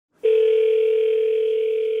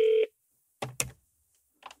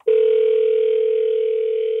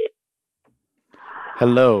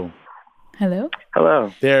Hello. Hello.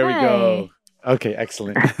 Hello. There we Hi. go. Okay,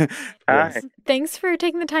 excellent. Hi. Yes. Thanks for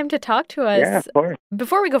taking the time to talk to us. Yeah, of course.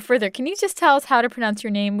 Before we go further, can you just tell us how to pronounce your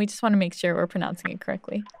name? We just want to make sure we're pronouncing it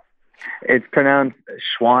correctly. It's pronounced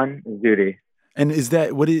Shwan Zudi. And is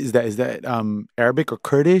that what is that? Is that Arabic or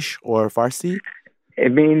Kurdish or Farsi?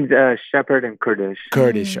 It means shepherd in Kurdish.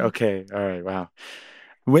 Kurdish. Okay. All right. Wow.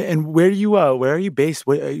 And where are you based?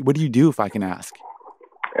 What do you do, if I can ask?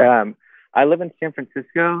 I live in San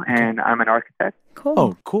Francisco, and I'm an architect. Cool.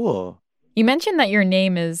 Oh, cool. You mentioned that your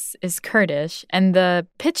name is Kurdish, and the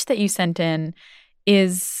pitch that you sent in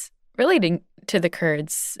is relating to the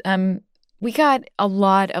Kurds. We got a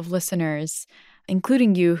lot of listeners,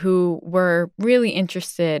 including you, who were really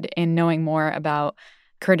interested in knowing more about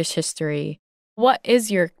Kurdish history. What is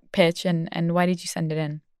your pitch, and why did you send it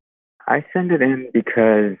in? I send it in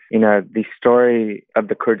because, the story of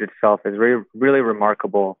the Kurds itself is really, really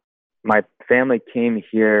remarkable. My family came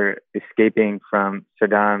here escaping from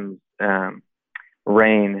Saddam's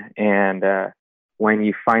reign, and when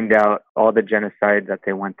you find out all the genocide that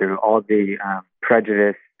they went through, all the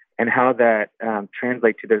prejudice, and how that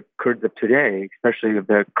translates to the Kurds of today, especially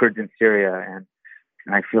the Kurds in Syria, and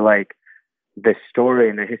I feel like the story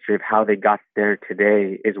and the history of how they got there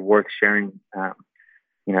today is worth sharing,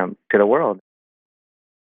 to the world.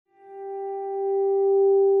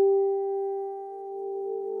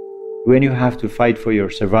 When you have to fight for your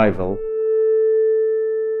survival,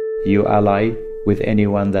 you ally with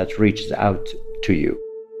anyone that reaches out to you.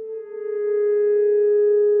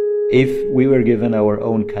 If we were given our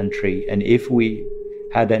own country and if we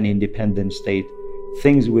had an independent state,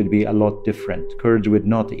 things would be a lot different. Kurds would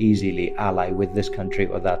not easily ally with this country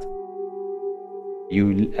or that.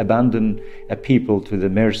 You abandon a people to the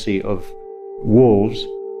mercy of wolves,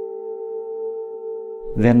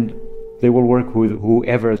 then they will work with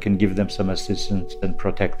whoever can give them some assistance and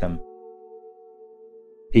protect them,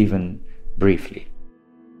 even briefly.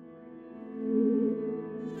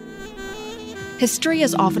 History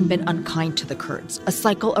has often been unkind to the Kurds, a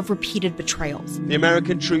cycle of repeated betrayals. The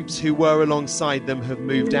American troops who were alongside them have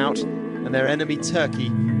moved out, and their enemy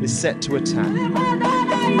Turkey is set to attack.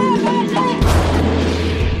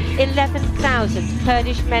 11,000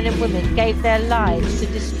 Kurdish men and women gave their lives to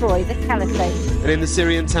destroy the caliphate. And in the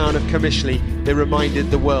Syrian town of Qamishli, they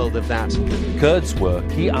reminded the world of that. Kurds were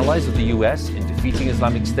key allies of the US in defeating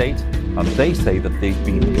Islamic State, and they say that they've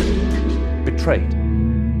been betrayed.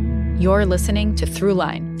 You're listening to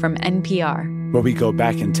Throughline from NPR, Where we go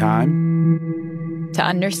back in time to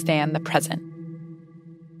understand the present.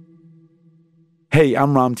 Hey,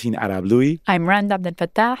 I'm Ramteen Arablouei. I'm Rand Abdel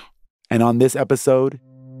Fattah. And on this episode,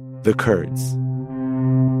 the Kurds.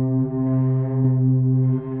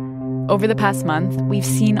 Over the past month, we've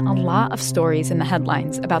seen a lot of stories in the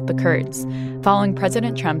headlines about the Kurds, following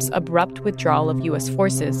President Trump's abrupt withdrawal of U.S.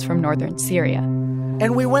 forces from northern Syria.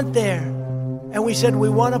 And we went there, and we said, we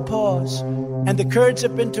want to pause. And the Kurds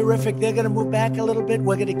have been terrific. They're going to move back a little bit.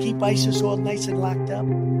 We're going to keep ISIS all nice and locked up.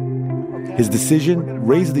 Okay? His decision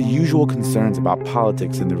raised the usual concerns about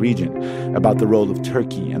politics in the region, about the role of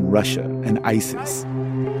Turkey and Russia and ISIS.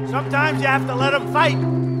 Sometimes you have to let them fight.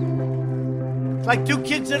 It's like two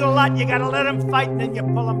kids in a lot. You got to let them fight, and then you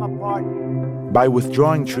pull them apart. By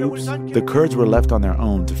withdrawing troops, the Kurds were left on their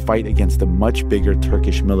own to fight against the much bigger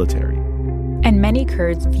Turkish military. And many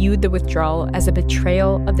Kurds viewed the withdrawal as a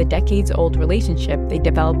betrayal of the decades-old relationship they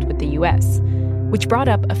developed with the U.S., which brought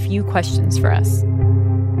up a few questions for us.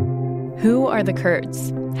 Who are the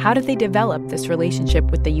Kurds? How did they develop this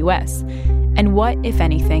relationship with the U.S.? And what, if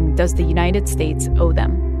anything, does the United States owe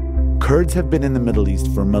them? Kurds have been in the Middle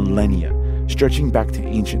East for millennia, stretching back to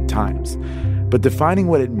ancient times. But defining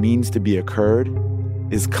what it means to be a Kurd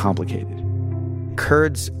is complicated.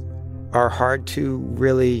 Kurds are hard to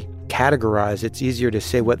really categorize. It's easier to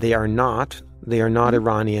say what they are not. They are not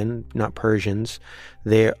Iranian, not Persians.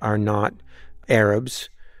 They are not Arabs,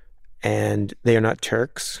 and they are not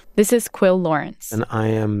Turks. This is Quill Lawrence. And I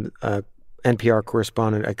am an NPR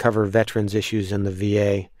correspondent. I cover veterans issues in the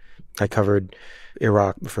VA. I covered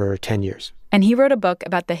Iraq for 10 years. And he wrote a book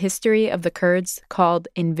about the history of the Kurds called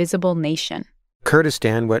Invisible Nation.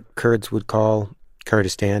 Kurdistan, what Kurds would call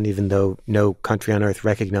Kurdistan, even though no country on earth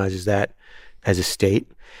recognizes that as a state,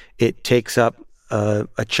 it takes up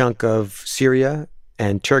a chunk of Syria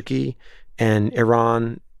and Turkey and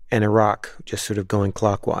Iran and Iraq, just sort of going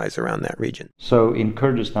clockwise around that region. So in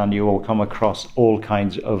Kurdistan, you will come across all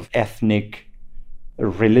kinds of ethnic,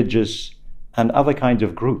 religious, and other kinds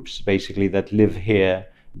of groups, basically, that live here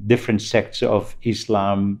different sects of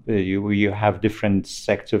Islam. You have different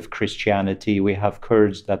sects of Christianity. We have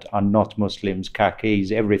Kurds that are not Muslims,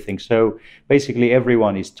 Kakis, everything. So basically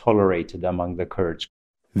everyone is tolerated among the Kurds.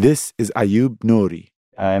 This is Ayub Nouri.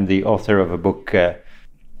 I am the author of a book,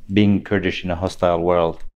 Being Kurdish in a Hostile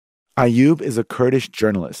World. Ayub is a Kurdish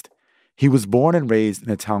journalist. He was born and raised in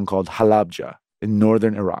a town called Halabja in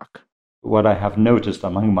northern Iraq. What I have noticed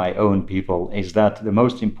among my own people is that the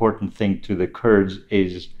most important thing to the Kurds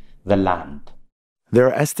is the land. There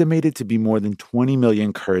are estimated to be more than 20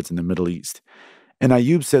 million Kurds in the Middle East. And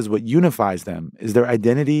Ayub says what unifies them is their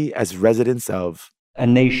identity as residents of a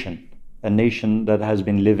nation that has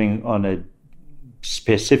been living on a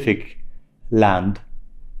specific land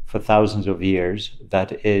for thousands of years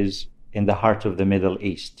that is in the heart of the Middle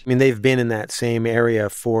East. I mean, they've been in that same area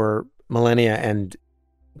for millennia, and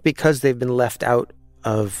because they've been left out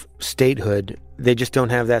of statehood, they just don't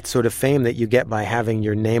have that sort of fame that you get by having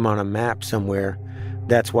your name on a map somewhere.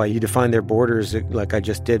 That's why you define their borders, like I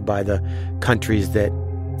just did, by the countries that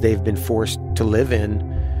they've been forced to live in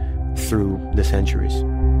through the centuries.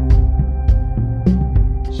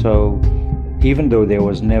 So even though there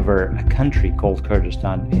was never a country called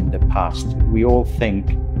Kurdistan in the past, we all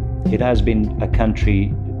think it has been a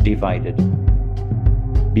country divided.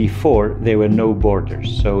 Before, there were no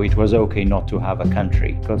borders, so it was okay not to have a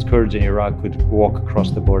country, because Kurds in Iraq could walk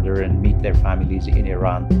across the border and meet their families in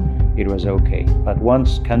Iran. It was okay. But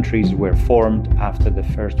once countries were formed after the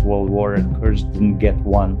First World War and Kurds didn't get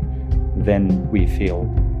one, then we feel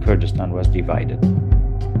Kurdistan was divided.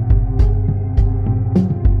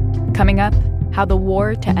 Coming up, how the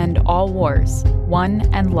war to end all wars won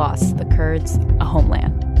and lost the Kurds a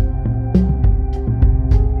homeland.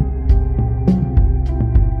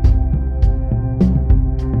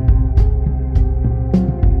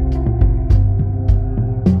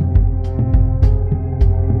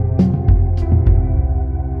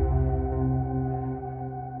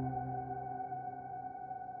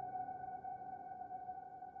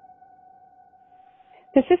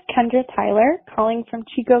 This is Kendra Tyler calling from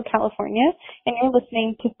Chico, California, and you're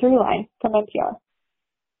listening to Throughline from NPR.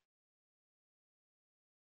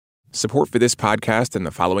 Support for this podcast and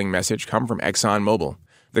the following message come from ExxonMobil,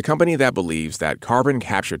 the company that believes that carbon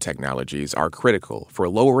capture technologies are critical for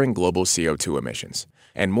lowering global CO2 emissions.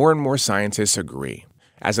 And more scientists agree.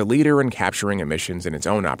 As a leader in capturing emissions in its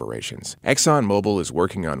own operations, ExxonMobil is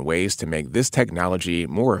working on ways to make this technology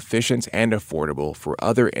more efficient and affordable for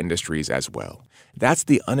other industries as well. That's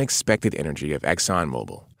the unexpected energy of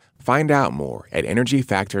ExxonMobil. Find out more at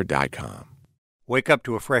EnergyFactor.com. Wake up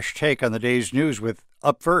to a fresh take on the day's news with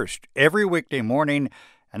Up First every weekday morning,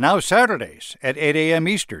 and now Saturdays at 8 a.m.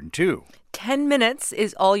 Eastern, too. 10 minutes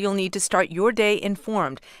is all you'll need to start your day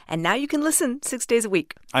informed. And now you can listen 6 days a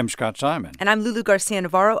week. I'm Scott Simon. And I'm Lulu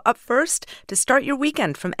Garcia-Navarro. Up first to start your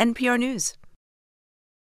weekend from NPR News.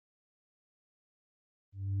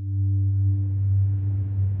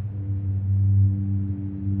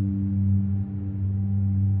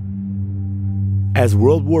 As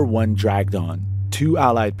World War I dragged on, two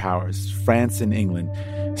Allied powers, France and England,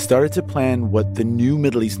 started to plan what the new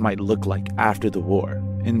Middle East might look like after the war.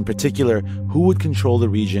 In particular, who would control the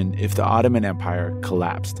region if the Ottoman Empire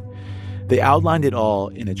collapsed. They outlined it all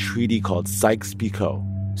in a treaty called Sykes-Picot.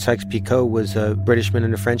 Sykes-Picot was a Britishman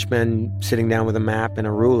and a Frenchman sitting down with a map and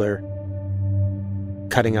a ruler,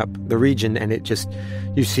 cutting up the region, and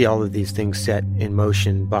you see all of these things set in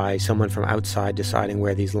motion by someone from outside deciding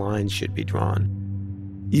where these lines should be drawn.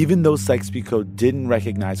 Even though Sykes-Picot didn't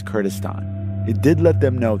recognize Kurdistan, it did let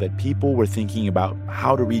them know that people were thinking about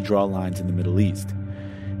how to redraw lines in the Middle East.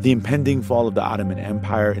 The impending fall of the Ottoman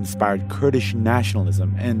Empire inspired Kurdish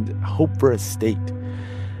nationalism and hope for a state.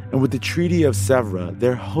 And with the Treaty of Sèvres,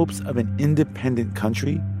 their hopes of an independent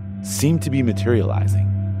country seemed to be materializing.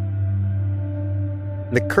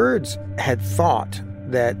 The Kurds had thought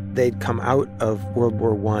that they'd come out of World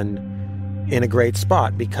War I in a great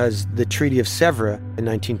spot because the Treaty of Sèvres in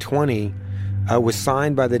 1920 was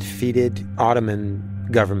signed by the defeated Ottoman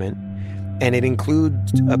government, and it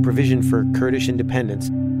includes a provision for Kurdish independence.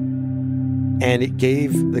 And it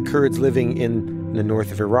gave the Kurds living in the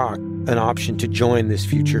north of Iraq an option to join this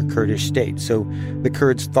future Kurdish state. So the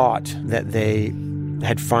Kurds thought that they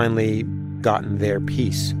had finally gotten their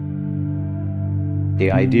peace.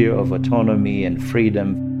 The idea of autonomy and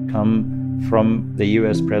freedom come from the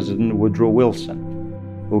U.S. President Woodrow Wilson,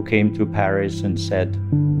 who came to Paris and said,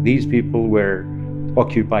 these people were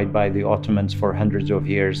occupied by the Ottomans for hundreds of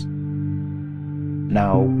years.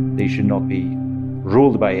 Now they should not be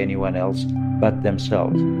ruled by anyone else but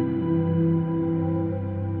themselves.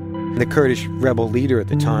 The Kurdish rebel leader at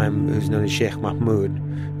the time, who's known as Sheikh Mahmoud,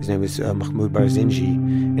 his name was Mahmoud Barzinji,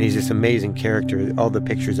 and he's this amazing character. All the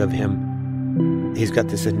pictures of him, he's got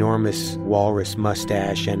this enormous walrus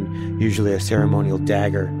mustache and usually a ceremonial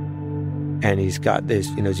dagger, and he's got this,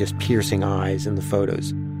 just piercing eyes in the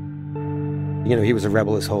photos. He was a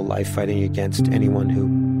rebel his whole life, fighting against anyone who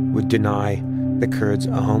would deny the Kurds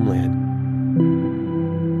a homeland.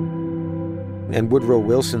 And Woodrow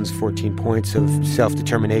Wilson's 14 points of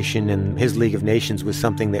self-determination and his League of Nations was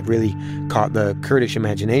something that really caught the Kurdish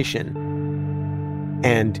imagination.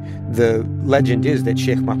 And the legend is that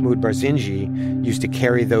Sheikh Mahmoud Barzinji used to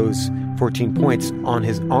carry those 14 points on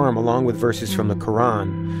his arm along with verses from the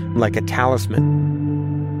Quran like a talisman.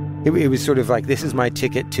 It was sort of like, this is my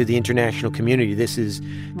ticket to the international community. This is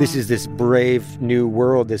this brave new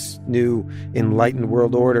world, this new enlightened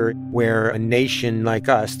world order where a nation like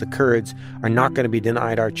us, the Kurds, are not going to be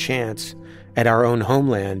denied our chance at our own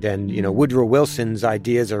homeland. And, Woodrow Wilson's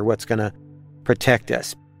ideas are what's going to protect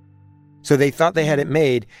us. So they thought they had it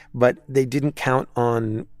made, but they didn't count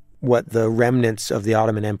on what the remnants of the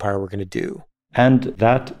Ottoman Empire were going to do. And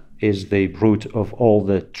that is the root of all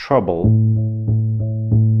the trouble.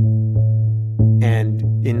 And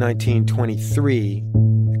in 1923,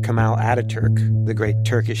 Kemal Ataturk, the great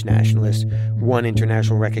Turkish nationalist, won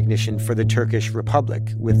international recognition for the Turkish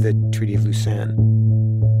Republic with the Treaty of Lausanne.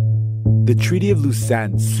 The Treaty of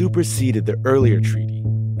Lausanne superseded the earlier treaty,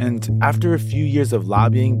 and after a few years of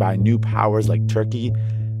lobbying by new powers like Turkey,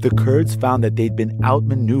 the Kurds found that they'd been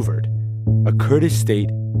outmaneuvered. A Kurdish state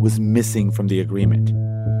was missing from the agreement.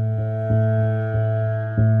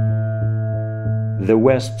 The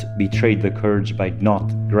West betrayed the Kurds by not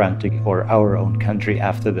granting our own country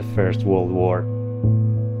after the First World War.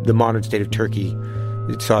 The modern state of Turkey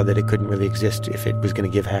saw that it couldn't really exist if it was going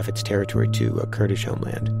to give half its territory to a Kurdish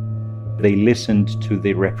homeland. They listened to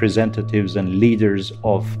the representatives and leaders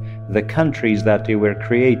of the countries that they were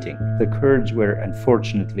creating. The Kurds were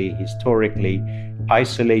unfortunately, historically,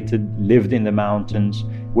 isolated, lived in the mountains,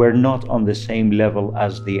 were not on the same level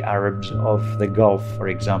as the Arabs of the Gulf, for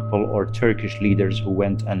example, or Turkish leaders who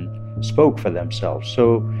went and spoke for themselves.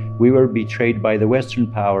 So we were betrayed by the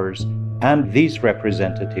Western powers and these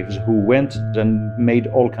representatives who went and made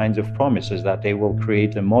all kinds of promises that they will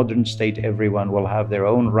create a modern state, everyone will have their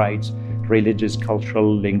own rights, religious,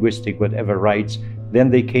 cultural, linguistic, whatever rights.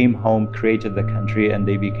 Then they came home, created the country, and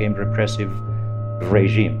they became repressive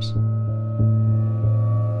regimes.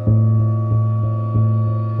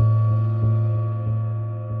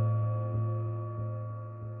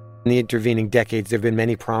 In the intervening decades, there have been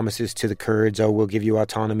many promises to the Kurds, we'll give you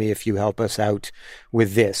autonomy if you help us out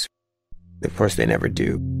with this. Of course, they never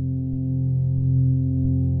do.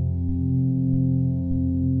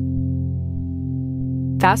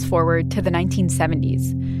 Fast forward to the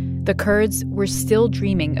 1970s. The Kurds were still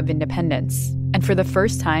dreaming of independence. And for the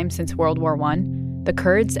first time since World War I, the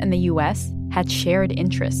Kurds and the U.S. had shared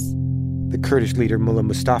interests. The Kurdish leader, Mullah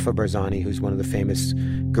Mustafa Barzani, who's one of the famous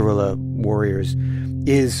guerrilla warriors,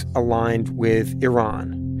 is aligned with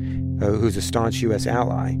Iran, who's a staunch U.S.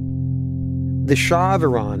 ally. The Shah of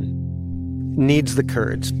Iran needs the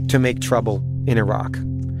Kurds to make trouble in Iraq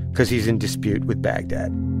because he's in dispute with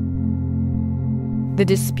Baghdad. The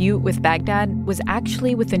dispute with Baghdad was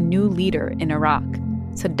actually with a new leader in Iraq,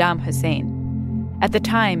 Saddam Hussein. At the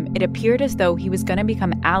time, it appeared as though he was going to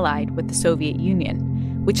become allied with the Soviet Union,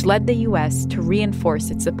 which led the U.S. to reinforce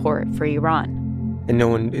its support for Iran. And no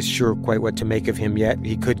one is sure quite what to make of him yet.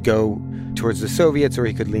 He could go towards the Soviets or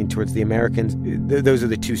he could lean towards the Americans. Those are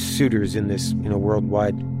the two suitors in this,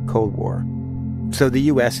 worldwide Cold War. So the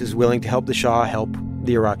U.S. is willing to help the Shah help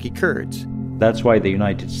the Iraqi Kurds. That's why the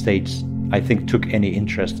United States, I think, took any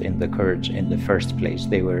interest in the Kurds in the first place.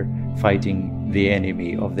 They were fighting the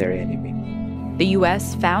enemy of their enemy. The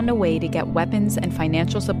U.S. found a way to get weapons and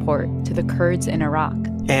financial support to the Kurds in Iraq.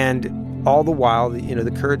 And all the while,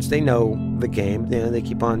 the Kurds, they know the game. They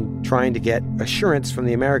keep on trying to get assurance from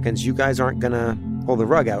the Americans, you guys aren't going to pull the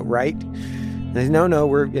rug out, right? And they say, no,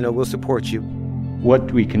 we'll support you.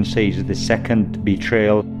 What we can say is the second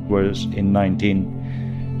betrayal was in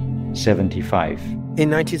 1975.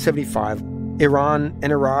 In 1975, Iran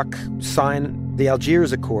and Iraq sign the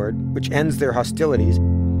Algiers Accord, which ends their hostilities.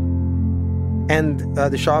 And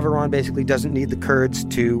the Shah of Iran basically doesn't need the Kurds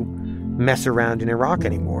to mess around in Iraq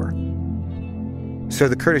anymore. So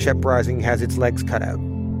the Kurdish uprising has its legs cut out.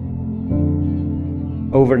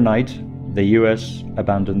 Overnight, the U.S.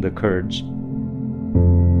 abandoned the Kurds.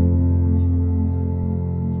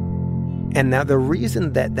 And now the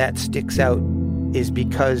reason that sticks out is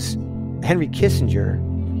because Henry Kissinger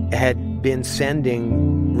had been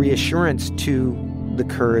sending reassurance to the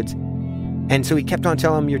Kurds And so he kept on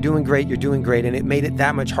telling them, you're doing great, and it made it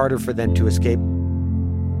that much harder for them to escape.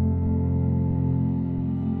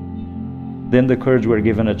 Then the Kurds were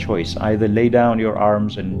given a choice: either lay down your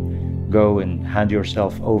arms and go and hand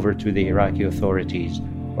yourself over to the Iraqi authorities,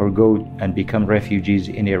 or go and become refugees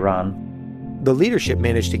in Iran. The leadership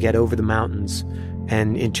managed to get over the mountains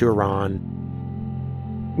and into Iran.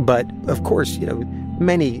 But, of course,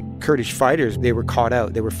 many Kurdish fighters, they were caught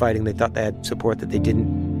out. They were fighting. They thought they had support that they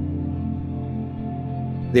didn't.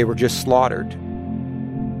 They were just slaughtered.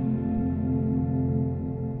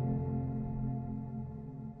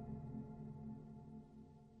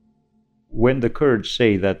 When the Kurds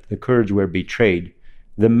say that the Kurds were betrayed,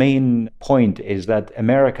 the main point is that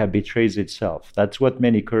America betrays itself. That's what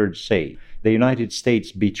many Kurds say. The United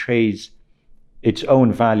States betrays its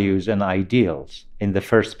own values and ideals in the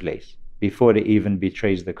first place, before it even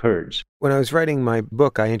betrays the Kurds. When I was writing my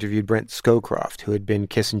book, I interviewed Brent Scowcroft, who had been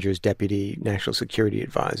Kissinger's deputy national security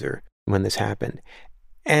advisor when this happened.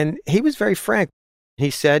 And he was very frank. He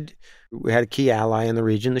said, we had a key ally in the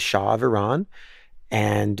region, the Shah of Iran.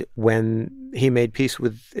 And when he made peace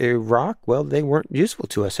with Iraq, well, they weren't useful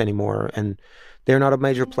to us anymore, and they're not a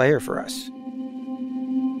major player for us.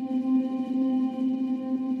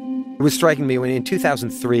 It was striking me when in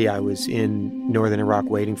 2003 I was in northern Iraq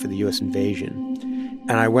waiting for the U.S. invasion,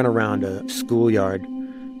 and I went around a schoolyard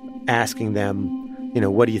asking them,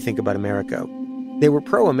 what do you think about America? They were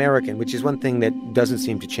pro-American, which is one thing that doesn't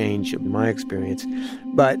seem to change in my experience.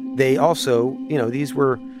 But they also, these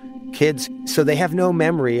were kids, so they have no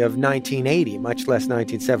memory of 1980, much less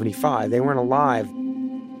 1975. They weren't alive.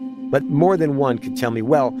 But more than one could tell me,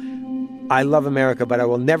 well, I love America, but I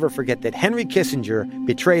will never forget that Henry Kissinger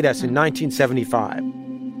betrayed us in 1975.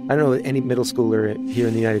 I don't know any middle schooler here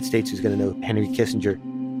in the United States who's going to know Henry Kissinger.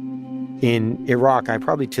 In Iraq,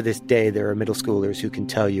 probably to this day, there are middle schoolers who can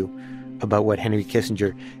tell you about what Henry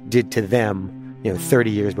Kissinger did to them, 30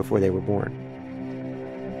 years before they were born.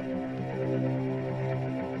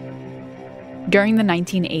 During the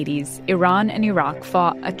 1980s, Iran and Iraq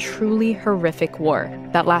fought a truly horrific war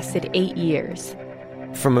that lasted 8 years.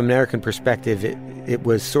 From an American perspective, it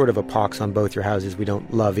was sort of a pox on both your houses. We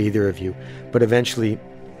don't love either of you. But eventually,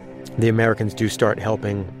 the Americans do start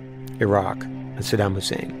helping Iraq and Saddam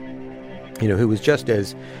Hussein, who was just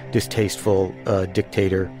as distasteful a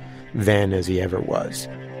dictator then as he ever was.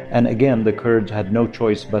 And again, the Kurds had no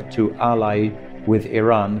choice but to ally with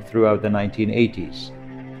Iran throughout the 1980s.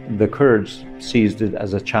 The Kurds seized it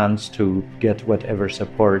as a chance to get whatever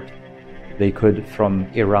support they could from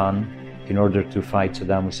Iran in order to fight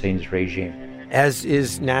Saddam Hussein's regime. As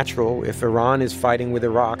is natural, if Iran is fighting with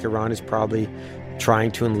Iraq, Iran is probably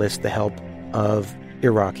trying to enlist the help of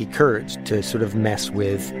Iraqi Kurds to sort of mess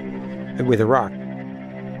with Iraq.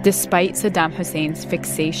 Despite Saddam Hussein's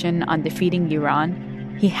fixation on defeating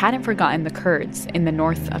Iran, he hadn't forgotten the Kurds in the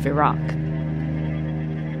north of Iraq.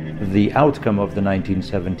 The outcome of the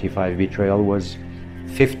 1975 betrayal was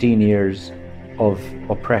 15 years of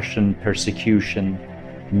oppression, persecution,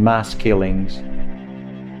 mass killings.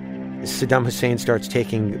 Saddam Hussein starts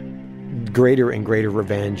taking greater and greater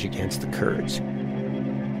revenge against the Kurds.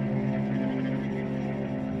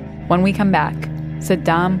 When we come back,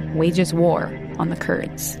 Saddam wages war on the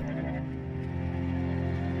Kurds.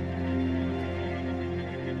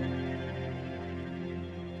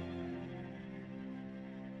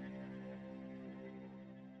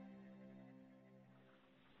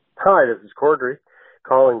 Hi, this is Cordry,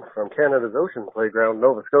 calling from Canada's Ocean Playground,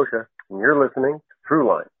 Nova Scotia, and you're listening to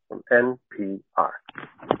Throughline from NPR.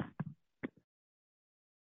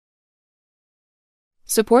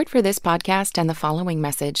 Support for this podcast and the following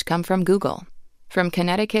message come from Google. From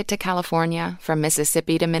Connecticut to California, from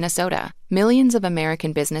Mississippi to Minnesota, millions of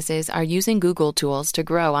American businesses are using Google tools to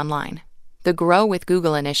grow online. The Grow with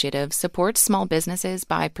Google initiative supports small businesses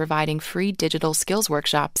by providing free digital skills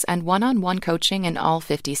workshops and one-on-one coaching in all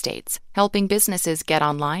 50 states, helping businesses get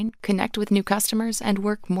online, connect with new customers, and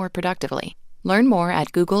work more productively. Learn more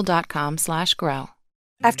at google.com/grow.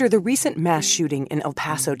 After the recent mass shooting in El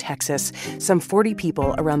Paso, Texas, some 40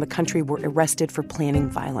 people around the country were arrested for planning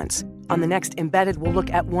violence. On the next Embedded, we'll look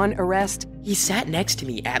at one arrest. He sat next to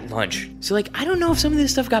me at lunch. So, I don't know if some of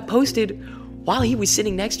this stuff got posted while he was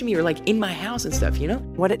sitting next to me or, in my house and stuff,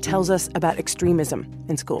 What it tells us about extremism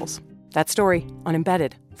in schools. That story on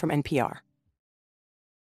Embedded from NPR.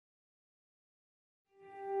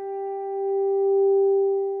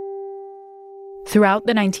 Throughout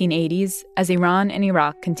the 1980s, as Iran and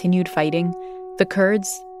Iraq continued fighting, the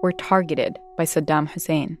Kurds were targeted by Saddam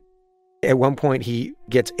Hussein. At one point, he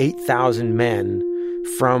gets 8,000 men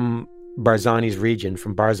from Barzani's region,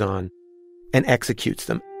 from Barzan, and executes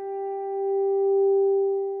them.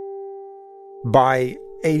 By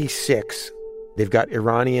 86, they've got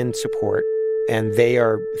Iranian support, and they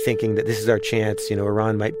are thinking that this is our chance.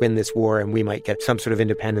 Iran might win this war and we might get some sort of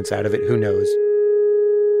independence out of it. Who knows?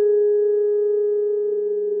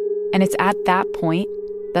 And it's at that point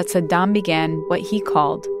that Saddam began what he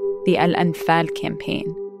called the Al-Anfal campaign.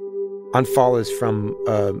 Anfal is from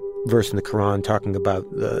a verse in the Quran talking about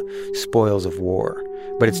the spoils of war,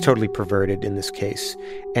 but it's totally perverted in this case.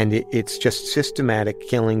 And it's just systematic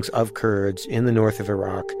killings of Kurds in the north of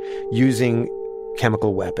Iraq using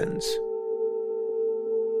chemical weapons.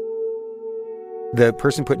 The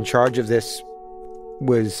person put in charge of this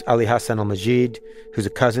was Ali Hassan al-Majid, who's a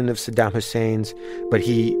cousin of Saddam Hussein's, but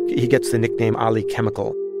he gets the nickname Ali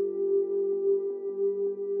Chemical.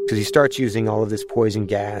 Because he starts using all of this poison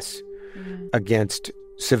gas against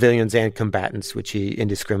civilians and combatants, which he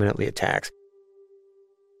indiscriminately attacks.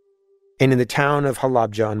 And in the town of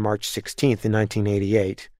Halabja on March 16th in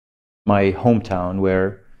 1988... my hometown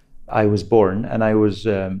where I was born, and I was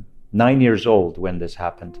 9 years old when this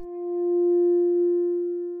happened.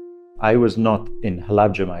 I was not in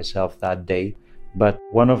Halabja myself that day, but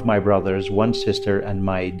one of my brothers, one sister, and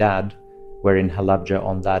my dad were in Halabja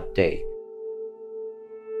on that day.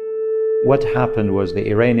 What happened was the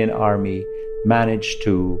Iranian army managed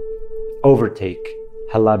to overtake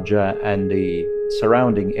Halabja and the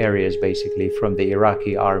surrounding areas, basically, from the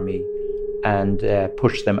Iraqi army and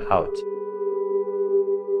push them out.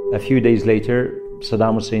 A few days later,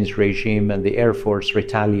 Saddam Hussein's regime and the Air Force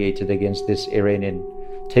retaliated against this Iranian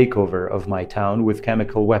takeover of my town with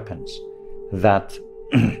chemical weapons that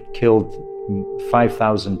killed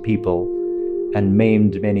 5,000 people and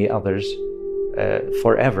maimed many others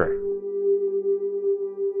forever.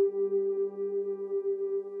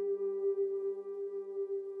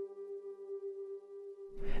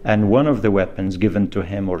 And one of the weapons given to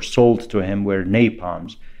him or sold to him were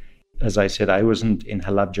napalms. As I said, I wasn't in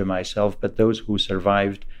Halabja myself, but those who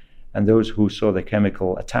survived and those who saw the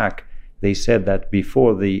chemical attack, they said that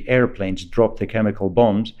before the airplanes dropped the chemical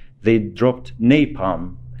bombs, they dropped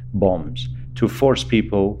napalm bombs to force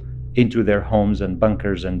people into their homes and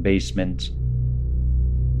bunkers and basements.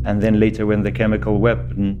 And then later when the chemical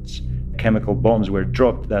bombs were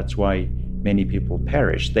dropped, that's why many people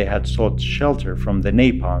perished. They had sought shelter from the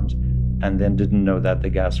napalms and then didn't know that the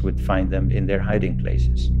gas would find them in their hiding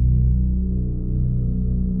places.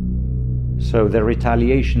 So the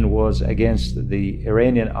retaliation was against the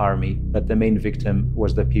Iranian army, but the main victim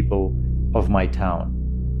was the people of my town.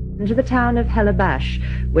 To the town of Helabash,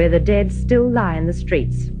 where the dead still lie in the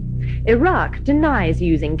streets. Iraq denies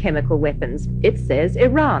using chemical weapons. It says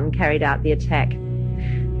Iran carried out the attack.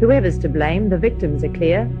 Whoever's to blame, the victims are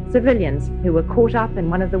clear: civilians who were caught up in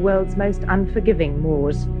one of the world's most unforgiving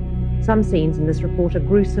wars. Some scenes in this report are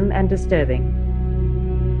gruesome and disturbing.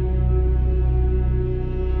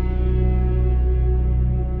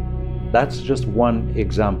 That's just one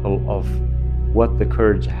example of what the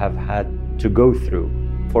Kurds have had to go through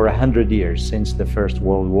for 100 years since the First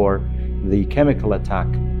World War. The chemical attack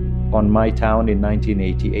on my town in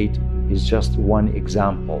 1988 is just one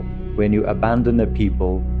example. When you abandon a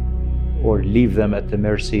people or leave them at the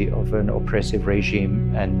mercy of an oppressive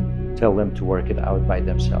regime and tell them to work it out by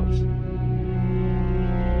themselves.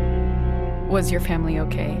 Was your family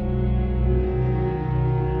okay?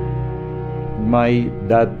 My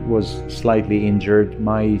dad was slightly injured.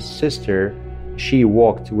 My sister, she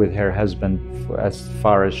walked with her husband for as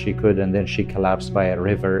far as she could, and then she collapsed by a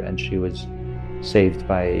river and she was saved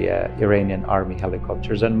by Iranian army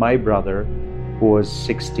helicopters. And my brother, who was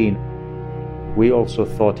 16, we also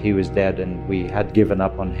thought he was dead and we had given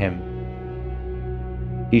up on him.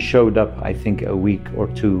 He showed up, I think, a week or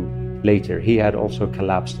two later. He had also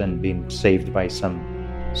collapsed and been saved by some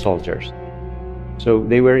soldiers. So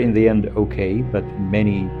they were in the end okay, but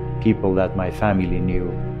many people that my family knew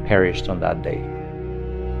perished on that day.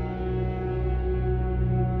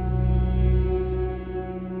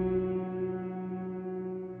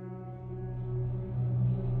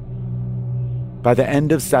 By the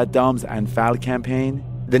end of Saddam's Anfal campaign,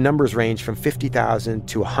 the numbers range from 50,000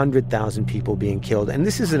 to 100,000 people being killed. And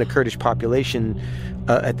this isn't a Kurdish population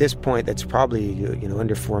at this point that's probably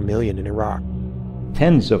under 4 million in Iraq.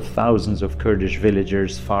 Tens of thousands of Kurdish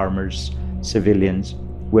villagers, farmers, civilians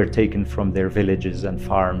were taken from their villages and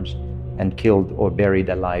farms and killed or buried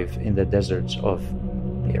alive in the deserts of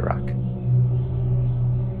Iraq.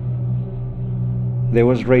 There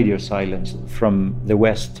was radio silence from the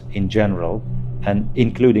West in general, and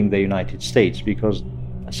including the United States, because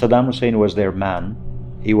Saddam Hussein was their man,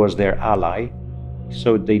 he was their ally,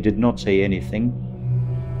 so they did not say anything.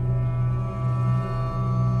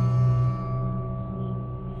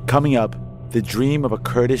 Coming up, the dream of a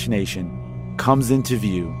Kurdish nation comes into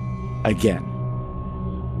view again.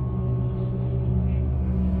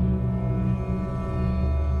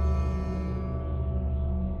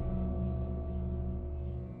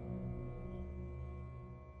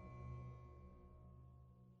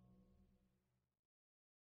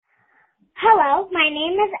 Hello, my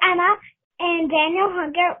name is Emma and Daniel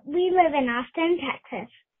Hunter. We live in Austin, Texas.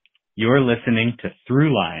 You're listening to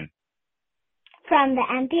Throughline from the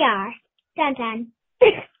NPR. Dun dun.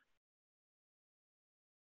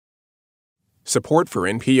 Support for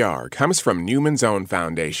NPR comes from Newman's Own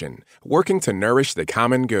Foundation, working to nourish the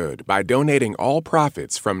common good by donating all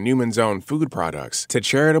profits from Newman's Own food products to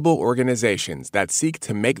charitable organizations that seek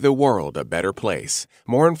to make the world a better place.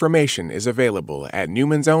 More information is available at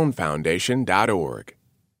newmansownfoundation.org.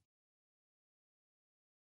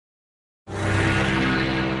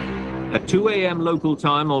 At 2 a.m. local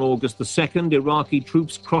time on August the 2nd, Iraqi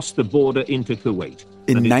troops crossed the border into Kuwait.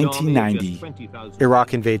 In 1990,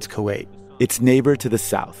 Iraq invades Kuwait, its neighbor to the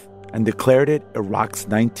south, and declared it Iraq's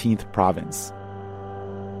 19th province.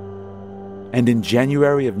 And in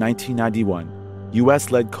January of 1991,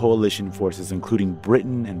 U.S.-led coalition forces, including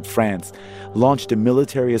Britain and France, launched a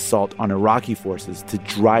military assault on Iraqi forces to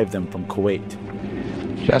drive them from Kuwait.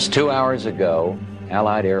 Just 2 hours ago,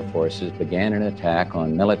 Allied air forces began an attack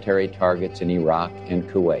on military targets in Iraq and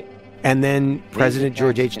Kuwait. And then President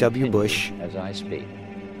George H.W. Bush as I speak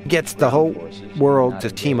gets the whole world to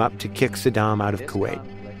team up to kick Saddam out of Kuwait.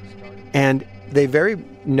 And they very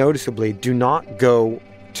noticeably do not go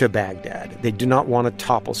to Baghdad. They do not want to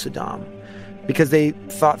topple Saddam because they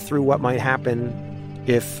thought through what might happen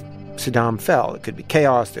if Saddam fell. It could be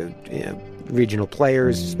chaos. Regional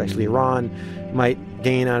players, especially Iran, might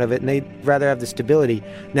gain out of it, and they'd rather have the stability.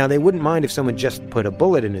 Now, they wouldn't mind if someone just put a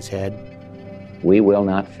bullet in his head. We will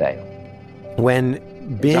not fail. When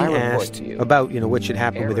being asked about, what should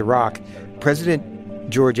happen with Iraq, President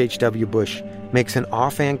George H.W. Bush makes an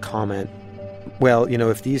offhand comment, well,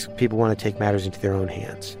 if these people want to take matters into their own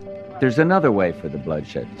hands. There's another way for the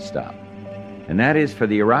bloodshed to stop, and that is for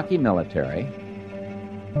the Iraqi military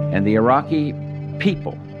and the Iraqi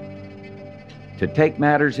people to take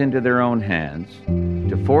matters into their own hands,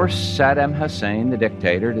 to force Saddam Hussein, the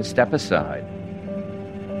dictator, to step aside.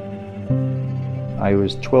 I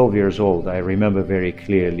was 12 years old. I remember very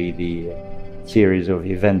clearly the series of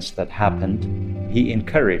events that happened. He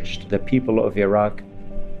encouraged the people of Iraq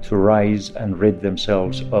to rise and rid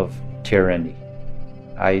themselves of tyranny.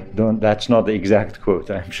 That's not the exact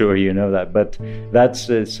quote, I'm sure you know that, but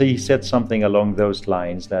he said something along those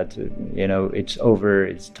lines that, it's over,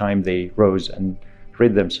 it's time they rose and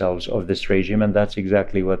rid themselves of this regime, and that's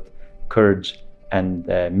exactly what Kurds and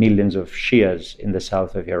millions of Shias in the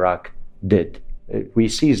south of Iraq did. We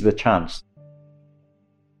seized the chance.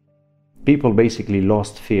 People basically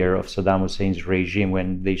lost fear of Saddam Hussein's regime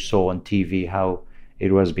when they saw on TV how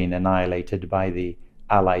it was being annihilated by the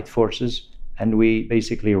Allied forces. And we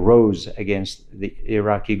basically rose against the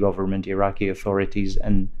Iraqi government, Iraqi authorities,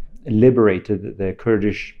 and liberated the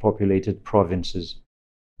Kurdish populated provinces.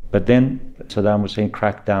 But then Saddam Hussein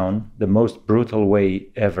cracked down the most brutal way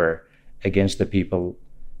ever against the people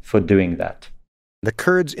for doing that. The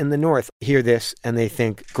Kurds in the north hear this and they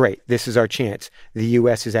think, great, this is our chance. The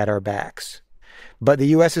U.S. is at our backs. But the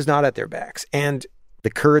U.S. is not at their backs. And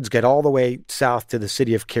the Kurds get all the way south to the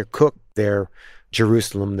city of Kirkuk, their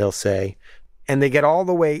Jerusalem, they'll say. And they get all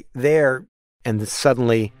the way there, and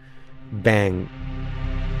suddenly, bang.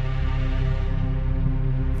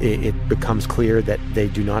 It becomes clear that they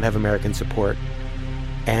do not have American support.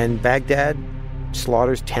 And Baghdad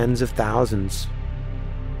slaughters tens of thousands.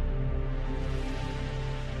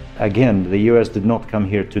 Again, the U.S. did not come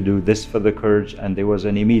here to do this for the Kurds, and there was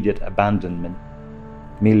an immediate abandonment.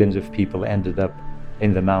 Millions of people ended up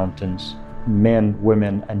in the mountains, men,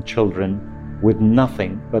 women, and children, with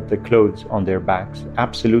nothing but the clothes on their backs,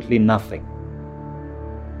 absolutely nothing.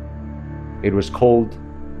 It was cold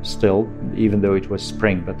still, even though it was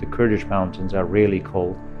spring, but the Kurdish mountains are really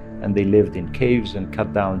cold, and they lived in caves and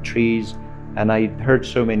cut down trees. And I heard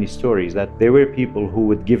so many stories that there were people who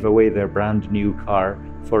would give away their brand new car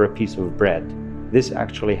for a piece of bread. This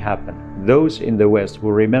actually happened. Those in the West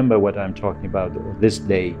will remember what I'm talking about this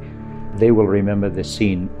day. They will remember the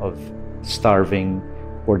scene of starving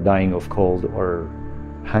or dying of cold or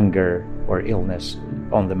hunger or illness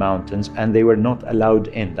on the mountains, and they were not allowed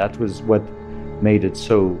in. That was what made it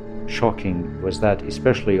so shocking, was that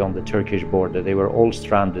especially on the Turkish border, they were all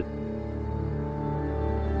stranded.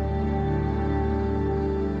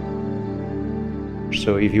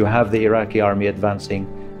 So if you have the Iraqi army advancing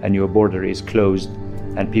and your border is closed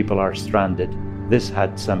and people are stranded, this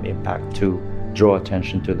had some impact to draw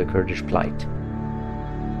attention to the Kurdish plight.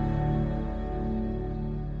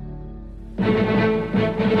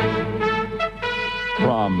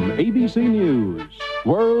 From ABC News,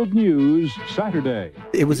 World News Saturday.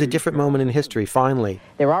 It was a different moment in history, finally.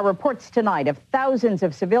 There are reports tonight of thousands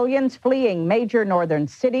of civilians fleeing major northern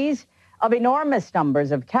cities, of enormous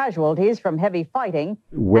numbers of casualties from heavy fighting.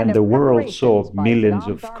 When the world saw millions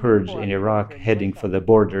of Kurds in Iraq heading for the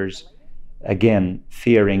borders, again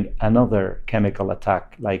fearing another chemical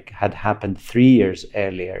attack like had happened 3 years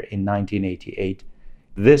earlier in 1988,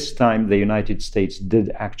 this time the United States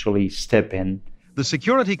did actually step in. The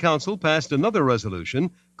Security Council passed another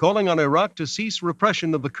resolution calling on Iraq to cease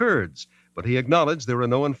repression of the Kurds, but he acknowledged there are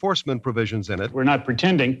no enforcement provisions in it. We're not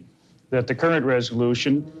pretending that the current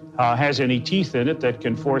resolution has any teeth in it that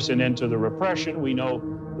can force an end to the repression. We know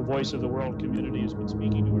the voice of the world community has been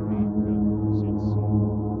speaking to Iraq since.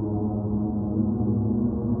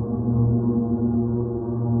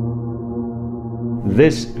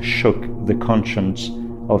 This shook the conscience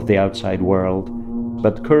of the outside world,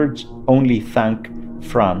 but Kurds only thank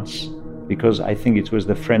France, because I think it was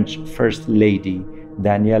the French First Lady,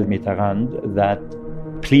 Danielle Mitterrand, that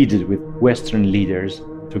pleaded with Western leaders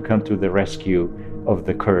to come to the rescue of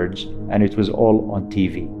the Kurds, and it was all on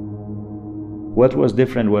TV. What was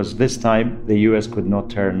different was this time the US could not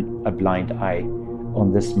turn a blind eye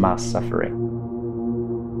on this mass suffering.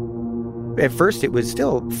 At first, it was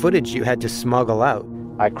still footage you had to smuggle out.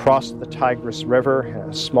 I crossed the Tigris River in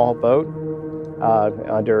a small boat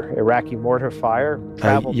under Iraqi mortar fire.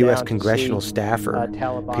 A U.S. congressional staffer,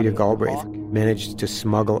 Peter Galbraith, managed to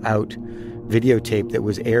smuggle out videotape that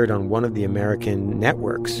was aired on one of the American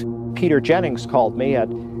networks. Peter Jennings called me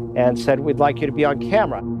and said, "We'd like you to be on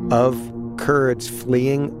camera." Of Kurds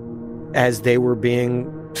fleeing as they were being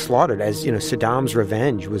slaughtered, as Saddam's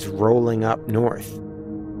revenge was rolling up north.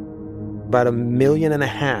 About 1.5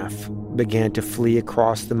 million began to flee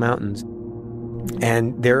across the mountains.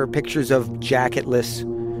 And there are pictures of jacketless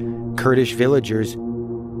Kurdish villagers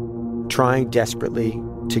trying desperately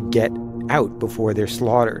to get out before they're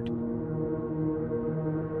slaughtered.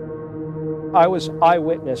 I was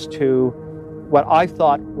eyewitness to what I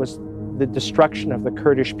thought was the destruction of the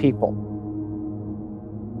Kurdish people.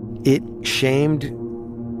 It shamed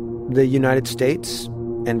the United States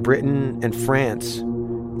and Britain and France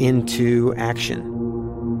into action.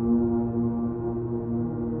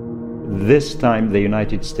 This time the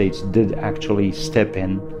United States did actually step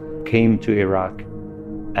in, came to Iraq,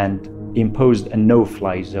 and imposed a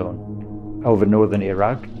no-fly zone over northern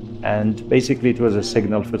Iraq. And basically it was a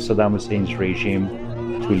signal for Saddam Hussein's regime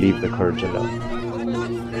to leave the Kurds alone.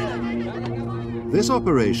 This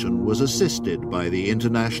operation was assisted by the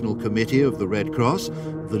International Committee of the Red Cross,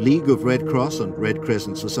 the League of Red Cross and Red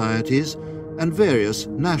Crescent Societies, and various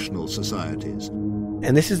national societies.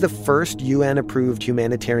 And this is the first UN-approved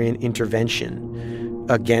humanitarian intervention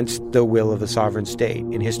against the will of a sovereign state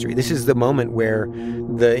in history. This is the moment where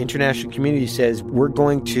the international community says, we're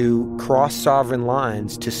going to cross sovereign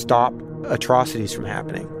lines to stop atrocities from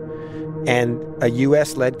happening. And a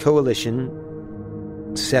US-led coalition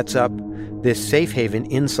sets up this safe haven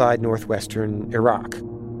inside northwestern Iraq.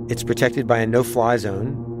 It's protected by a no-fly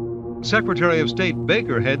zone. Secretary of State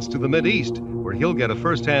Baker heads to the Mideast, where he'll get a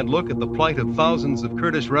first-hand look at the plight of thousands of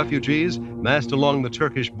Kurdish refugees massed along the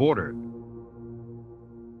Turkish border.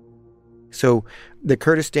 So the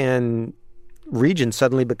Kurdistan region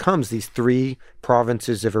suddenly becomes these 3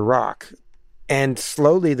 provinces of Iraq. And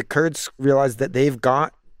slowly the Kurds realize that they've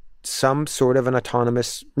got some sort of an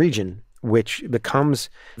autonomous region, which becomes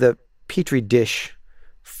the petri dish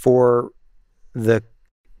for the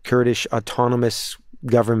Kurdish autonomous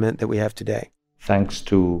government that we have today. Thanks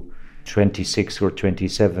to 26 or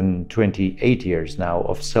 27, 28 years now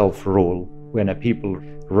of self-rule, when a people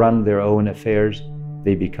run their own affairs,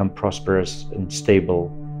 they become prosperous and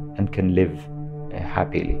stable and can live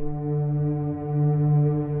happily.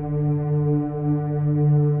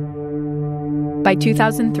 By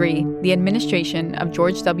 2003, the administration of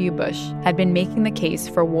George W. Bush had been making the case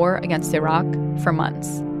for war against Iraq for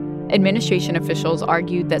months. Administration officials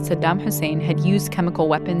argued that Saddam Hussein had used chemical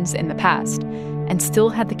weapons in the past and still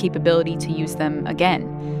had the capability to use them again,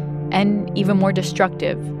 and even more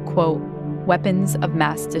destructive, quote, weapons of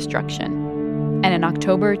mass destruction. And in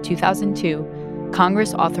October 2002,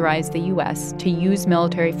 Congress authorized the U.S. to use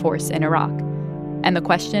military force in Iraq, and the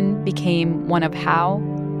question became one of how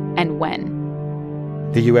and when.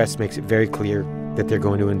 The U.S. makes it very clear that they're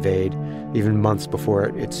going to invade, even months before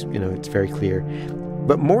it's very clear.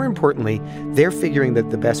 But more importantly, they're figuring that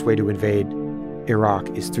the best way to invade Iraq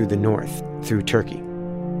is through the north, through Turkey.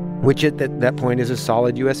 which at that point is a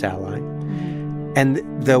solid U.S. ally. And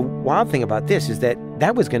the wild thing about this is that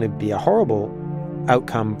was going to be a horrible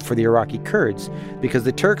outcome for the Iraqi Kurds, because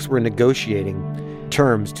the Turks were negotiating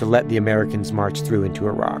terms to let the Americans march through into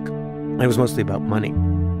Iraq. It was mostly about money.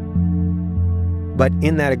 But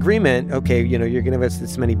in that agreement, okay, you're going to give us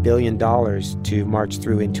this many $1 billion to march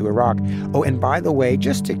through into Iraq. Oh, and by the way,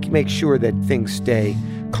 just to make sure that things stay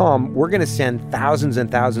calm, we're going to send thousands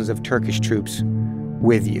and thousands of Turkish troops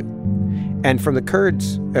with you. And from the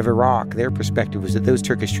Kurds of Iraq, their perspective was that those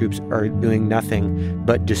Turkish troops are doing nothing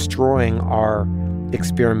but destroying our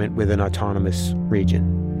experiment with an autonomous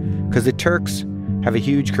region. Because the Turks have a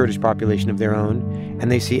huge Kurdish population of their own,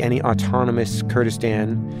 and they see any autonomous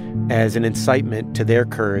Kurdistan as an incitement to their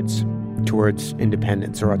Kurds towards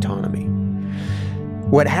independence or autonomy.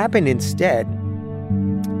 What happened instead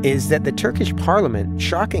is that the Turkish parliament,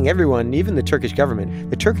 shocking everyone, even the Turkish government,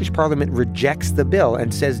 the Turkish parliament rejects the bill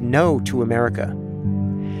and says no to America.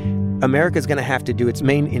 America's going to have to do its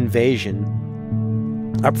main invasion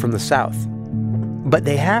up from the south. But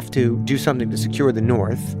they have to do something to secure the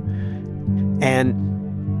north. And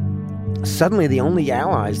suddenly the only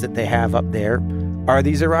allies that they have up there are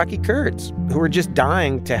these Iraqi Kurds who are just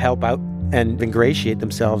dying to help out and ingratiate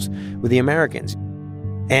themselves with the Americans.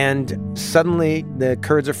 And suddenly the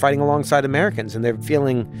Kurds are fighting alongside Americans, and they're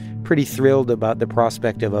feeling pretty thrilled about the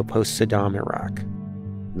prospect of a post-Saddam Iraq.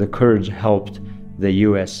 The Kurds helped the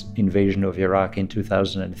U.S. invasion of Iraq in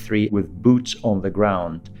 2003 with boots on the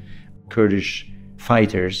ground. Kurdish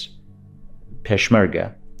fighters,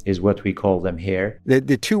 Peshmerga is what we call them here.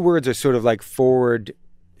 The two words are sort of like forward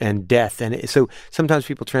and death. And so sometimes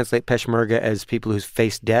people translate Peshmerga as people who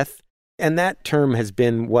face death. And that term has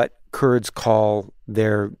been what Kurds call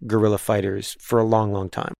their guerrilla fighters for a long, long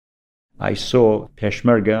time. I saw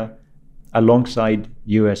Peshmerga alongside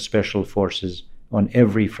U.S. Special Forces on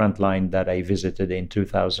every front line that I visited in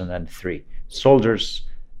 2003. Soldiers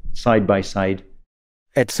side by side.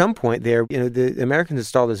 At some point there, the Americans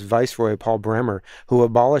installed this viceroy, Paul Bremer, who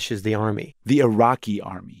abolishes the army. The Iraqi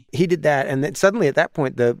army. He did that, and then suddenly at that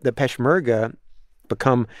point, the Peshmerga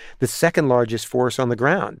become the second largest force on the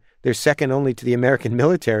ground. They're second only to the American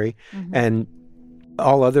military, and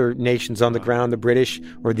all other nations on the ground, the British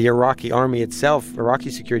or the Iraqi army itself, Iraqi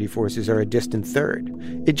security forces, are a distant third.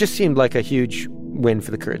 It just seemed like a huge win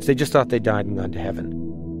for the Kurds. They just thought they died and gone to heaven.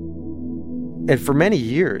 And for many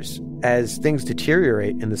years, as things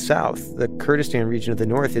deteriorate in the south, the Kurdistan region of the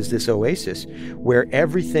north is this oasis where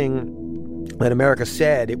everything that America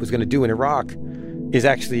said it was going to do in Iraq is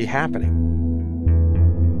actually happening.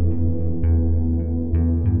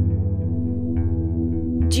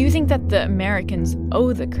 Do you think that the Americans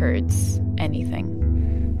owe the Kurds anything?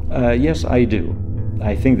 Yes, I do.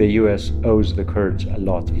 I think the U.S. owes the Kurds a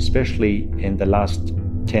lot, especially in the last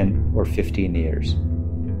 10 or 15 years.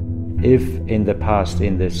 If in the past,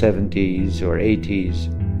 in the 70s or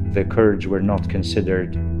 80s, the Kurds were not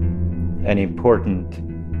considered an important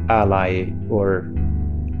ally or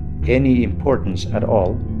any importance at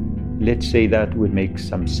all, let's say that would make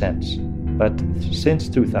some sense. But since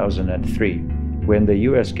 2003, when the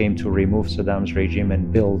U.S. came to remove Saddam's regime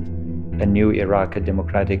and build a new Iraq, a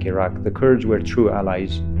democratic Iraq, the Kurds were true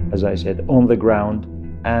allies, as I said, on the ground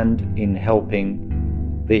and in helping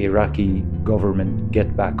the Iraqi government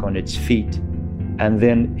get back on its feet. And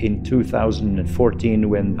then in 2014,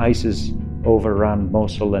 when ISIS overran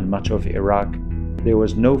Mosul and much of Iraq, there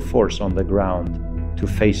was no force on the ground to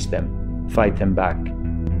face them, fight them back,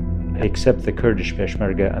 except the Kurdish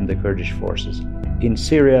Peshmerga and the Kurdish forces. In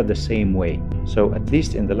Syria, the same way. So at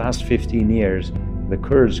least in the last 15 years, the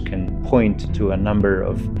Kurds can point to a number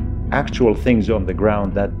of actual things on the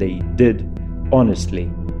ground that they did honestly.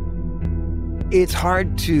 It's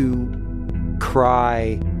hard to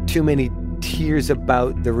cry too many tears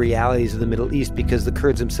about the realities of the Middle East because the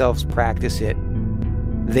Kurds themselves practice it.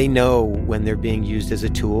 They know when they're being used as a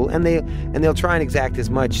tool, and they'll try and exact as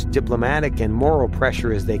much diplomatic and moral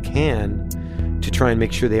pressure as they can to try and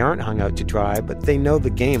make sure they aren't hung out to dry, but they know the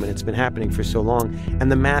game, and it's been happening for so long, and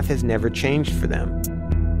the math has never changed for them.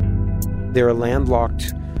 They're a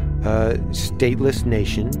landlocked, stateless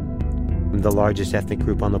nation, the largest ethnic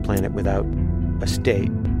group on the planet without a state.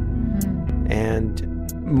 And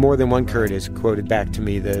more than one Kurd has quoted back to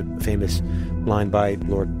me the famous line by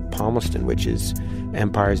Lord Palmerston, which is,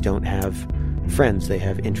 empires don't have friends, they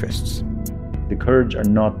have interests. The Kurds are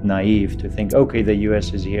not naive to think, okay, the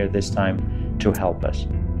U.S. is here this time to help us.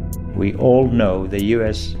 We all know the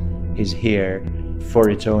U.S. is here for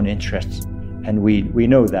its own interests, and we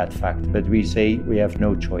know that fact, but we say we have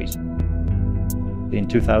no choice. in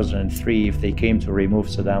 2003, if they came to remove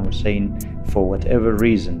Saddam Hussein for whatever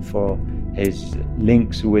reason, for his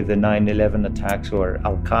links with the 9/11 attacks or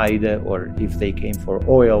Al-Qaeda, or if they came for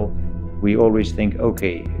oil, we always think,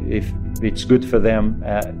 okay, if it's good for them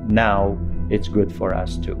now, it's good for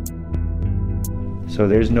us too. So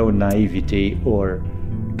there's no naivety or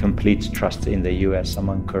complete trust in the US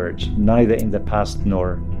among Kurds, neither in the past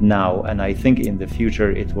nor now, and I think in the future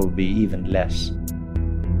it will be even less.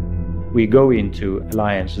 We go into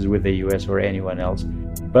alliances with the US or anyone else,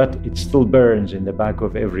 but it still burns in the back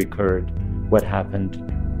of every Kurd what happened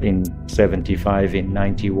in 75, in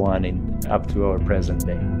 91, up to our present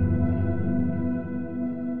day.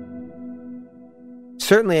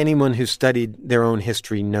 Certainly anyone who's studied their own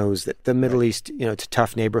history knows that the Middle East, it's a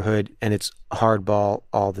tough neighborhood and it's hardball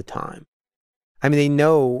all the time. I mean, they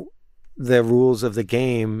know the rules of the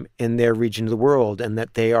game in their region of the world and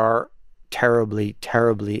that they are terribly,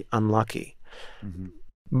 terribly unlucky. Mm-hmm.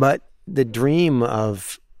 But the dream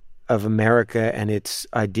of America and its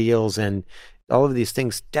ideals and all of these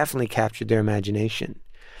things definitely captured their imagination.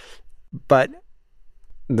 But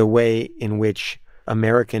the way in which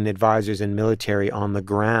American advisors and military on the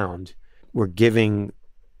ground were giving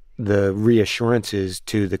the reassurances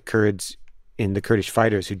to the Kurds and the Kurdish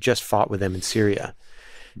fighters who just fought with them in Syria.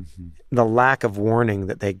 Mm-hmm. The lack of warning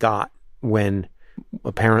that they got when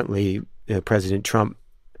apparently President Trump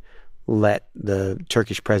let the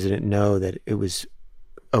Turkish president know that it was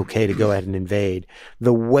okay to go ahead and invade.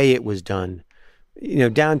 The way it was done,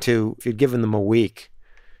 down to if you'd given them a week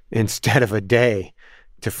instead of a day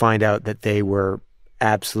to find out that they were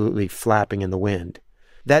absolutely flapping in the wind.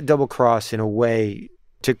 That double cross, in a way,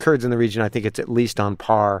 to Kurds in the region, I think it's at least on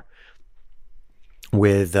par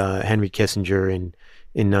with Henry Kissinger in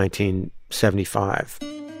 1975.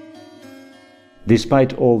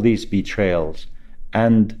 Despite all these betrayals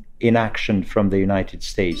and inaction from the United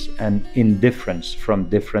States and indifference from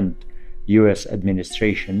different U.S.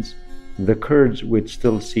 administrations, the Kurds would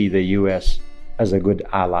still see the U.S. as a good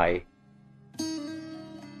ally,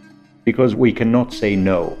 because we cannot say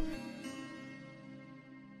no.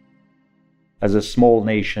 As a small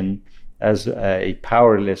nation, as a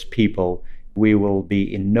powerless people, we will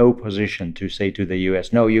be in no position to say to the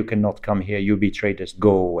U.S., no, you cannot come here, you betrayed us, go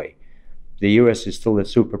away. The U.S. is still a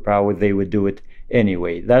superpower, they would do it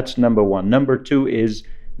anyway. That's number one. Number two is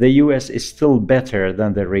the U.S. is still better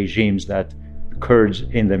than the regimes that Kurds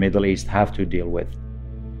in the Middle East have to deal with.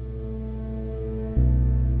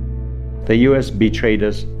 The U.S. betrayed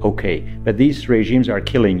us, okay, but these regimes are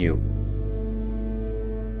killing you,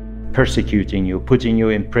 persecuting you, putting you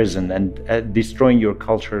in prison, and destroying your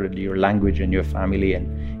culture, your language, and your family,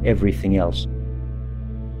 and everything else.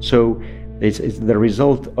 So it's the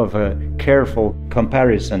result of a careful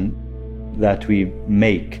comparison that we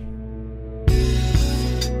make.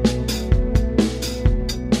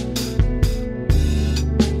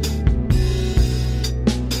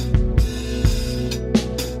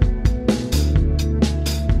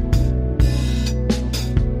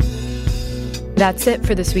 That's it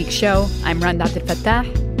for this week's show. I'm Randa Abdelfatah.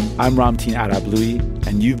 I'm Ramtin Arablouei,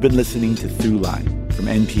 and you've been listening to Throughline from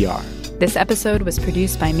NPR. This episode was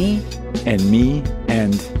produced by me. And me,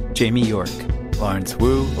 and Jamie York, Lawrence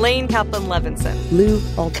Wu, Lane Kaplan-Levinson, Lou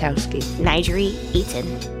Olkowski, Nigeri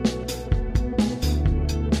Eaton.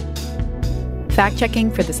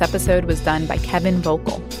 Fact-checking for this episode was done by Kevin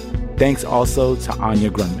Vogel. Thanks also to Anya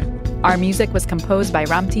Grundman. Our music was composed by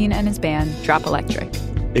Ramtin and his band, Drop Electric.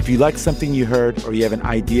 If you like something you heard or you have an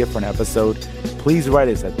idea for an episode, please write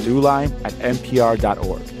us at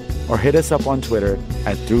throughline@npr.org or hit us up on Twitter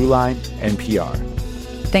at throughlinenpr.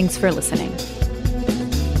 Thanks for listening.